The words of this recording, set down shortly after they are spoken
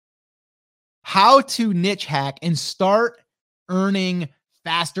how to niche hack and start earning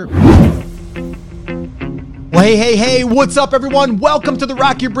faster. Well, hey, what's up, everyone? Welcome to the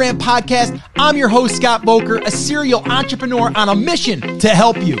Rock Your Brand Podcast. I'm your host, Scott Voelker, a serial entrepreneur on a mission to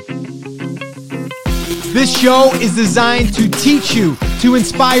help you. This show is designed to teach you, to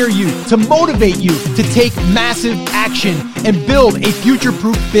inspire you, to motivate you to take massive action and build a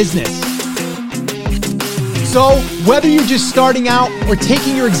future-proof business. So, whether you're just starting out or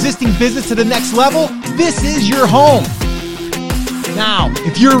taking your existing business to the next level, this is your home. Now,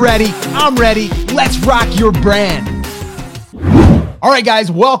 if you're ready, I'm ready. Let's rock your brand. All right,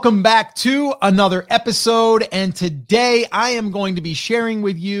 guys, welcome back to another episode. And today I am going to be sharing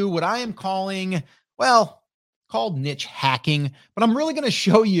with you what I am calling, called niche hacking, but I'm really going to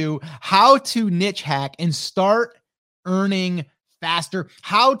show you how to niche hack and start earning faster,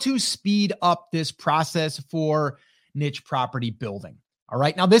 how to speed up this process for niche property building. All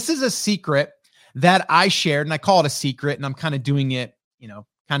right. Now, this is a secret that I shared, and I call it a secret, and I'm kind of doing it,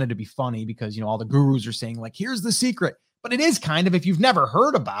 kind of to be funny because, all the gurus are saying like, here's the secret, but it is kind of, if you've never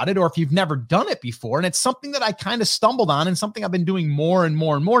heard about it or if you've never done it before, and it's something that I kind of stumbled on and something I've been doing more and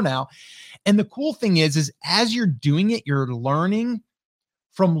more and more now. And the cool thing is as you're doing it, you're learning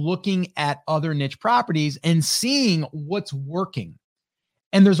from looking at other niche properties and seeing what's working.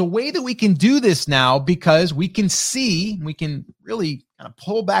 And there's a way that we can do this now because we can really kind of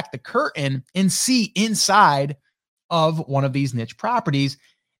pull back the curtain and see inside of one of these niche properties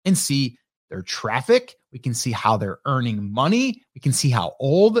and see their traffic. We can see how they're earning money. We can see how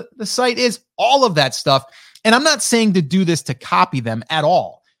old the site is, all of that stuff. And I'm not saying to do this to copy them at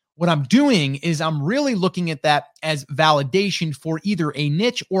all. What I'm doing is I'm really looking at that as validation for either a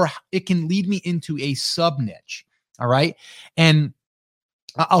niche or it can lead me into a sub niche. All right. And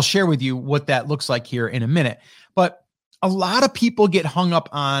I'll share with you what that looks like here in a minute. But a lot of people get hung up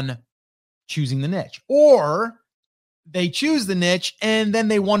on choosing the niche, or they choose the niche and then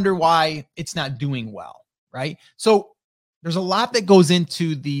they wonder why it's not doing well. Right. So there's a lot that goes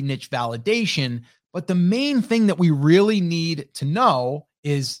into the niche validation, but the main thing that we really need to know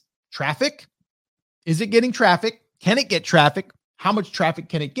is traffic. Is it getting traffic? Can it get traffic? How much traffic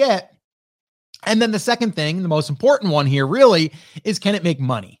can it get? And then the second thing, the most important one here really is, can it make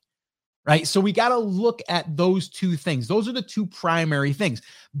money? Right? So we got to look at those two things. Those are the two primary things.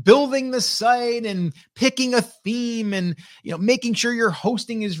 Building the site and picking a theme and, making sure your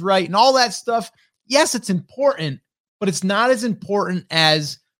hosting is right and all that stuff. Yes, it's important, but it's not as important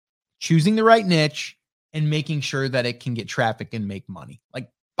as choosing the right niche and making sure that it can get traffic and make money. Like,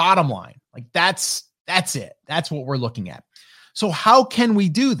 bottom line, like that's it. That's what we're looking at. So how can we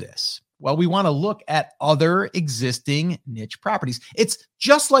do this? Well, we want to look at other existing niche properties. It's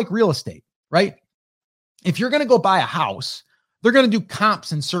just like real estate, right? If you're going to go buy a house, they're going to do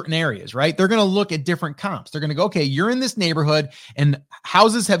comps in certain areas, right? They're going to look at different comps. They're going to go, okay, you're in this neighborhood and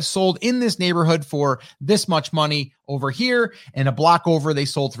houses have sold in this neighborhood for this much money over here, and a block over they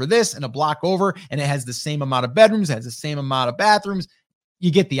sold for this, and a block over, and it has the same amount of bedrooms, it has the same amount of bathrooms. You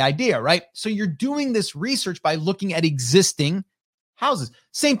get the idea, right? So you're doing this research by looking at existing houses.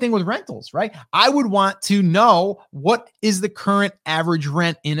 Same thing with rentals, right? I would want to know what is the current average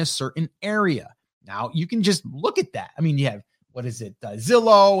rent in a certain area. Now you can just look at that. I mean, you have,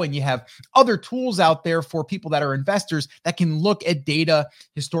 Zillow, and you have other tools out there for people that are investors that can look at data,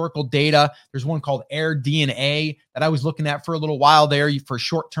 historical data. There's one called AirDNA that I was looking at for a little while there for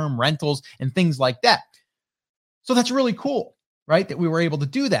short-term rentals and things like that. So that's really cool, right? That we were able to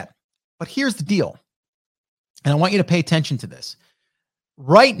do that. But here's the deal. And I want you to pay attention to this.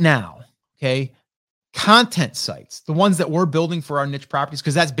 Right now, okay, content sites, the ones that we're building for our niche properties,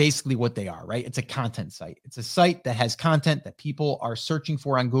 because that's basically what they are, right? It's a content site. It's a site that has content that people are searching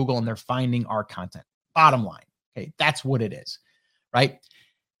for on Google and they're finding our content. Bottom line, okay, that's what it is, right?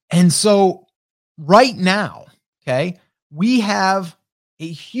 And so right now, okay, we have a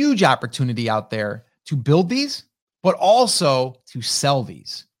huge opportunity out there to build these, but also to sell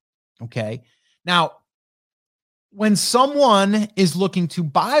these, okay? Now, when someone is looking to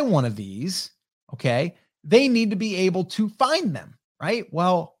buy one of these, okay, they need to be able to find them, right?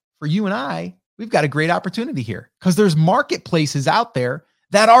 Well, for you and I, we've got a great opportunity here because there's marketplaces out there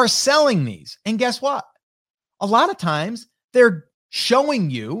that are selling these. And guess what? A lot of times they're showing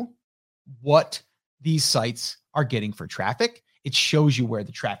you what these sites are getting for traffic. It shows you where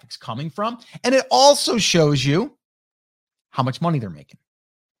the traffic's coming from. And it also shows you how much money they're making.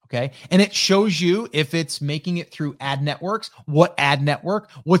 Okay. And it shows you if it's making it through ad networks, what ad network,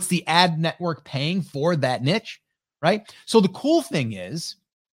 what's the ad network paying for that niche, right? So the cool thing is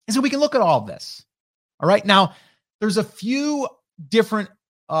that we can look at all of this. All right. Now, there's a few different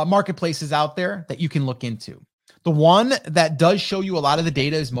marketplaces out there that you can look into. The one that does show you a lot of the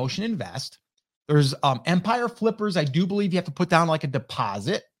data is Motion Invest. There's Empire Flippers. I do believe you have to put down like a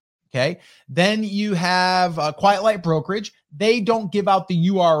deposit. Okay. Then you have Quiet Light Brokerage. They don't give out the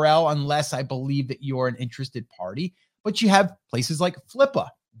URL unless I believe that you're an interested party. But you have places like Flippa.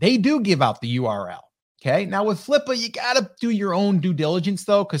 They do give out the URL. Okay. Now with Flippa, you got to do your own due diligence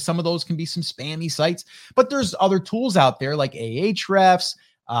though, because some of those can be some spammy sites. But there's other tools out there like Ahrefs,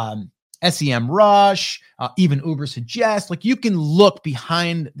 SEM Rush, even Ubersuggest. Like you can look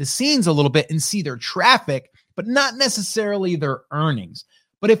behind the scenes a little bit and see their traffic, but not necessarily their earnings.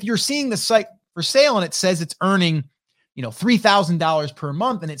 But if you're seeing the site for sale and it says it's earning, $3,000 per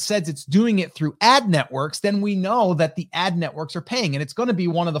month and it says it's doing it through ad networks, then we know that the ad networks are paying, and it's going to be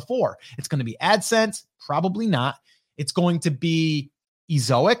one of the four. It's going to be AdSense, probably not. It's going to be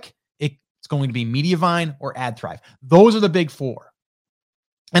Ezoic. It's going to be Mediavine or AdThrive. Those are the big four.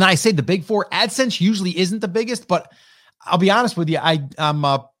 And I say the big four. AdSense usually isn't the biggest, but I'll be honest with you.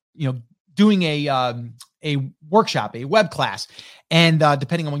 I'm doing a workshop, a web class, and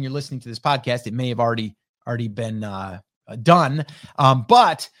depending on when you're listening to this podcast, it may have already been done.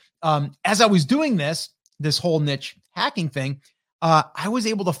 But as I was doing this whole niche hacking thing, I was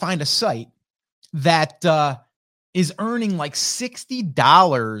able to find a site that is earning like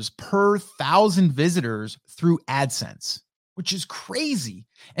 $60 per 1,000 visitors through AdSense, which is crazy.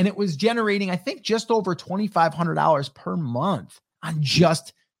 And it was generating, I think, just over $2,500 per month on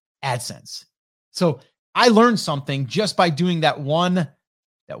just AdSense. So I learned something just by doing that one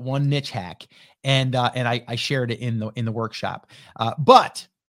niche hack, and I shared it in the workshop. But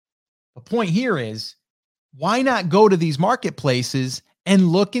the point here is, why not go to these marketplaces and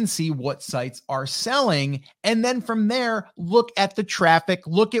look and see what sites are selling, and then from there look at the traffic,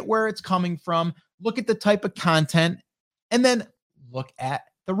 look at where it's coming from, look at the type of content, and then look at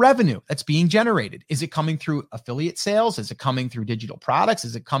the revenue that's being generated. Is it coming through affiliate sales? Is it coming through digital products?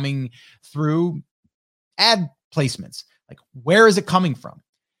 Is it coming through ad placements? Like, where is it coming from?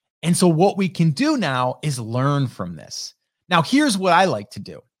 And so what we can do now is learn from this. Now, here's what I like to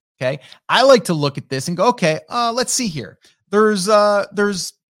do. Okay. I like to look at this and go, okay, let's see here.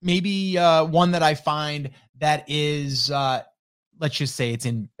 There's maybe one that I find that is, let's just say it's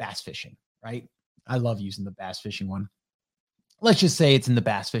in bass fishing, right? I love using the bass fishing one. Let's just say it's in the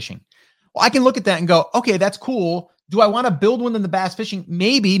bass fishing. Well, I can look at that and go, okay, that's cool. Do I want to build one in the bass fishing?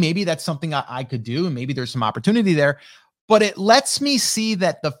 Maybe that's something I could do. And maybe there's some opportunity there, but it lets me see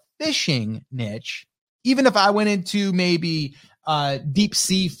that the fishing niche, even if I went into maybe deep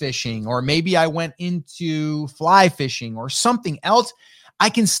sea fishing, or maybe I went into fly fishing or something else, I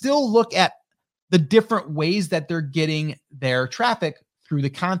can still look at the different ways that they're getting their traffic through the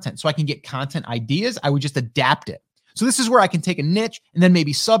content. So I can get content ideas. I would just adapt it. So this is where I can take a niche and then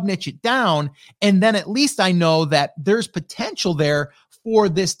maybe sub-niche it down. And then at least I know that there's potential there for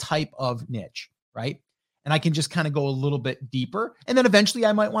this type of niche, right? And I can just kind of go a little bit deeper. And then eventually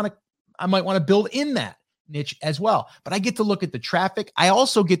I might want to build in that niche as well. But I get to look at the traffic. I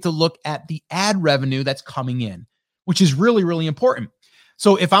also get to look at the ad revenue that's coming in, which is really, really important.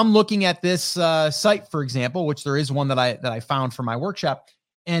 So if I'm looking at this site, for example, which there is one that I found for my workshop,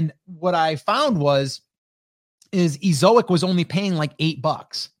 and what I found is Ezoic was only paying like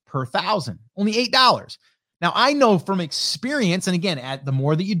 $8 per 1,000, only $8. Now I know from experience, and again, the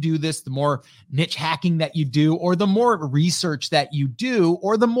more that you do this, the more niche hacking that you do, or the more research that you do,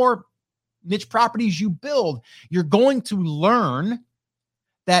 or the more niche properties you build, you're going to learn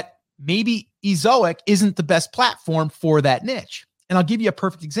that maybe Ezoic isn't the best platform for that niche. And I'll give you a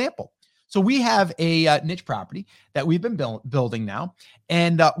perfect example. So we have a niche property that we've been building now.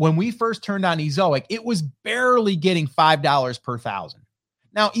 And when we first turned on Ezoic, it was barely getting $5 per 1,000.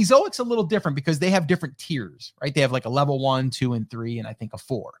 Now, Ezoic's a little different because they have different tiers, right? They have like a level 1, 2, and 3, and I think a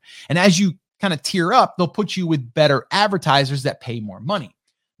 4. And as you kind of tier up, they'll put you with better advertisers that pay more money.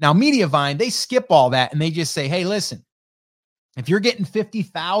 Now, Mediavine, they skip all that and they just say, hey, listen, if you're getting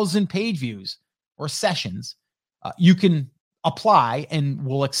 50,000 page views or sessions, you can apply and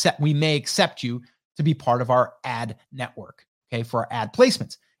we may accept you to be part of our ad network, okay, for our ad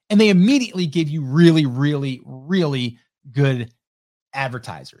placements. And they immediately give you really, really, really good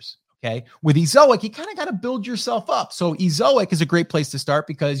advertisers, okay? With Ezoic, you kind of got to build yourself up. So Ezoic is a great place to start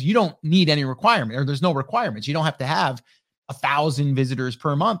because you don't need any requirement, or there's no requirements. You don't have to have 1,000 visitors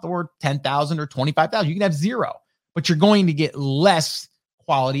per month or 10,000 or 25,000. You can have 0, but you're going to get less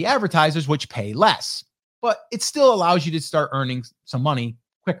quality advertisers, which pay less. But it still allows you to start earning some money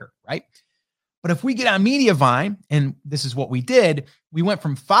quicker, right? But if we get on Mediavine, and this is what we did, we went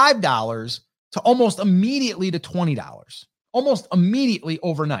from $5 to almost immediately to $20. almost immediately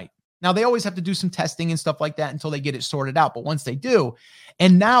overnight. Now, they always have to do some testing and stuff like that until they get it sorted out. But once they do,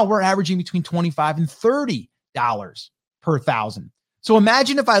 and now we're averaging between $25 and $30 per thousand. So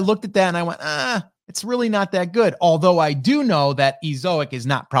imagine if I looked at that and I went, it's really not that good. Although I do know that Ezoic is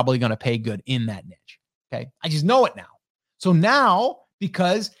not probably going to pay good in that niche. Okay. I just know it now. So now,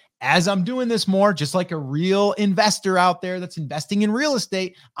 because as I'm doing this more, just like a real investor out there that's investing in real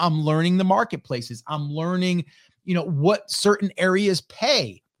estate, I'm learning the marketplaces. I'm learning, what certain areas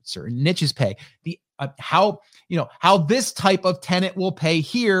pay, certain niches pay, how this type of tenant will pay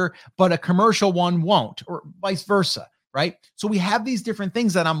here, but a commercial one won't, or vice versa. Right. So we have these different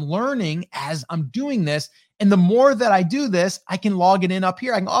things that I'm learning as I'm doing this. And the more that I do this, I can log it in up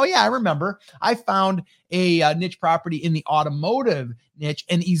here. I can go, oh yeah, I remember I found a niche property in the automotive niche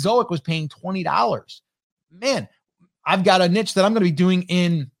and Ezoic was paying $20. Man, I've got a niche that I'm going to be doing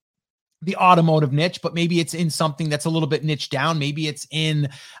in the automotive niche, but maybe it's in something that's a little bit niche down. Maybe it's in,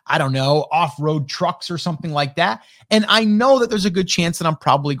 I don't know, off-road trucks or something like that. And I know that there's a good chance that I'm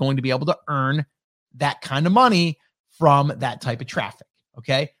probably going to be able to earn that kind of money from that type of traffic.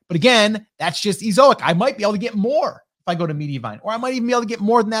 Okay. But again, that's just Ezoic. I might be able to get more if I go to Mediavine, or I might even be able to get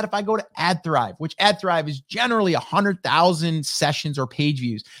more than that if I go to AdThrive, which AdThrive is generally 100,000 sessions or page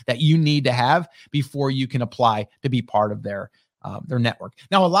views that you need to have before you can apply to be part of their network.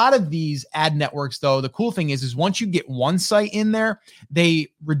 Now, a lot of these ad networks, though, the cool thing is once you get one site in there, they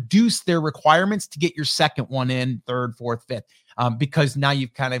reduce their requirements to get your second one in, third, fourth, fifth, because now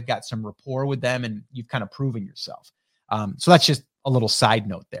you've kind of got some rapport with them and you've kind of proven yourself. So that's just a little side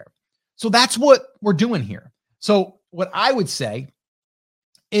note there. So that's what we're doing here. So what I would say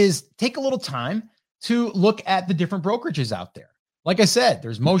is take a little time to look at the different brokerages out there. Like I said,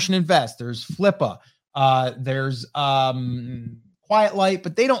 there's Motion Invest, there's Flippa, there's Quiet Light,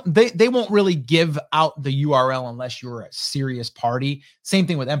 but they won't really give out the URL unless you're a serious party. Same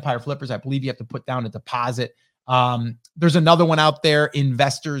thing with Empire Flippers. I believe you have to put down a deposit. There's another one out there.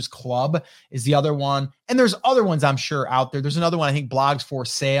 Investors Club is the other one. And there's other ones I'm sure out there. There's another one, I think Blogs for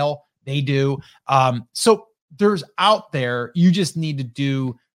Sale. They do. So there's out there. You just need to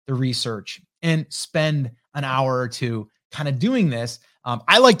do the research and spend an hour or two kind of doing this.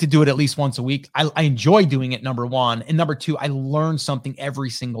 I like to do it at least once a week. I enjoy doing it, number one. And number two, I learn something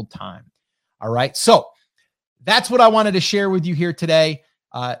every single time. All right. So that's what I wanted to share with you here today.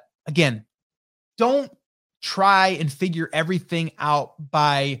 Again, don't try and figure everything out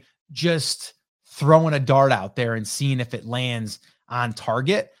by just throwing a dart out there and seeing if it lands on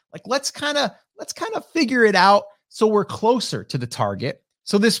target. Like, let's kind of figure it out so we're closer to the target.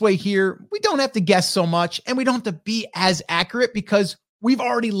 So this way here, we don't have to guess so much and we don't have to be as accurate because we've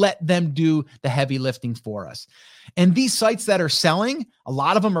already let them do the heavy lifting for us. And these sites that are selling, a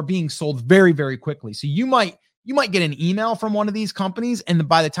lot of them are being sold very, very quickly. So you might get an email from one of these companies and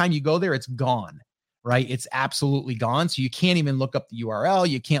by the time you go there, it's gone. Right? It's absolutely gone. So you can't even look up the URL.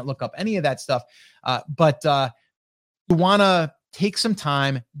 You can't look up any of that stuff. But you want to take some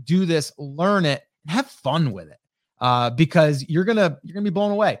time, do this, learn it, and have fun with it because you're gonna be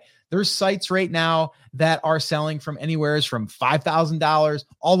blown away. There's sites right now that are selling from anywhere from $5,000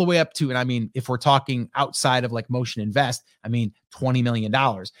 all the way up to, and I mean, if we're talking outside of like Motion Invest, I mean, $20 million.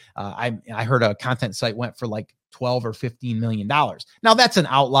 I heard a content site went for like $12 or $15 million. Now that's an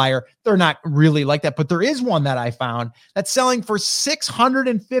outlier. They're not really like that, but there is one that I found that's selling for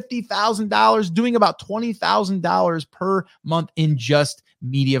 $650,000, doing about $20,000 per month in just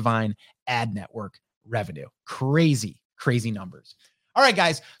Mediavine ad network revenue. Crazy numbers. All right,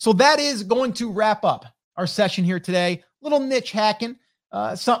 guys. So that is going to wrap up our session here today. Little niche hacking,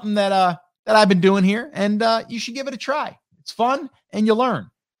 something that I've been doing here, and you should give it a try. It's fun, and you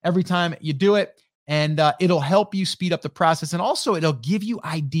learn every time you do it. And it'll help you speed up the process. And also it'll give you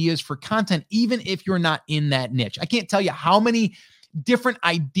ideas for content, even if you're not in that niche. I can't tell you how many different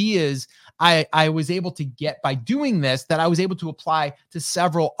ideas I was able to get by doing this that I was able to apply to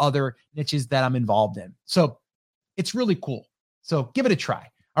several other niches that I'm involved in. So it's really cool. So give it a try.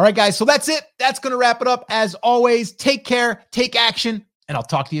 All right, guys. So that's it. That's going to wrap it up. As always, take care, take action, and I'll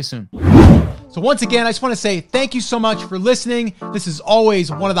talk to you soon. So once again, I just want to say thank you so much for listening. This is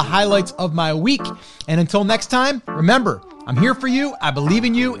always one of the highlights of my week. And until next time, remember, I'm here for you. I believe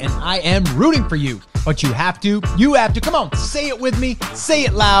in you and I am rooting for you. But you have to, come on, say it with me, say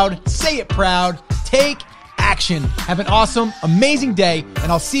it loud, say it proud, take action. Have an awesome, amazing day.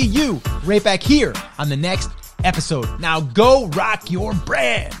 And I'll see you right back here on the next episode. Now go rock your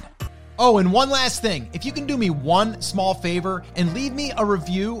brand. Oh, and one last thing. If you can do me one small favor and leave me a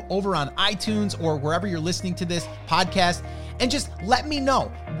review over on iTunes or wherever you're listening to this podcast, and just let me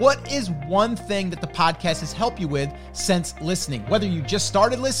know, what is one thing that the podcast has helped you with since listening, whether you just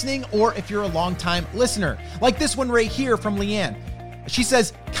started listening or if you're a long-time listener. Like this one right here from Leanne. She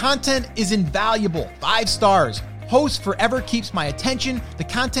says, content is invaluable, 5 stars. Host forever keeps my attention. The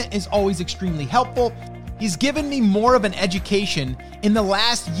content is always extremely helpful. He's given me more of an education in the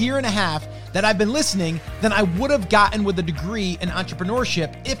last year and a half that I've been listening than I would have gotten with a degree in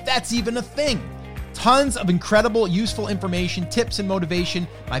entrepreneurship, if that's even a thing. Tons of incredible, useful information, tips, and motivation.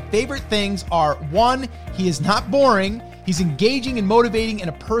 My favorite things are 1, he is not boring. He's engaging and motivating in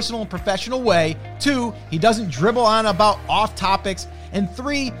a personal and professional way. 2, he doesn't dribble on about off topics. And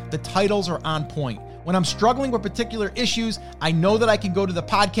 3, the titles are on point. When I'm struggling with particular issues, I know that I can go to the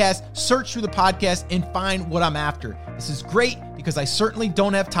podcast, search through the podcast, and find what I'm after. This is great because I certainly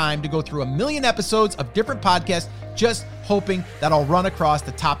don't have time to go through a million episodes of different podcasts, just hoping that I'll run across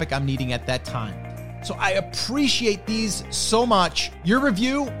the topic I'm needing at that time. So I appreciate these so much. Your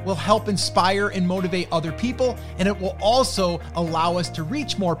review will help inspire and motivate other people, and it will also allow us to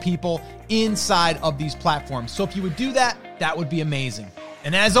reach more people inside of these platforms. So if you would do that, that would be amazing.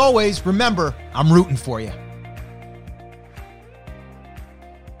 And as always, remember, I'm rooting for you.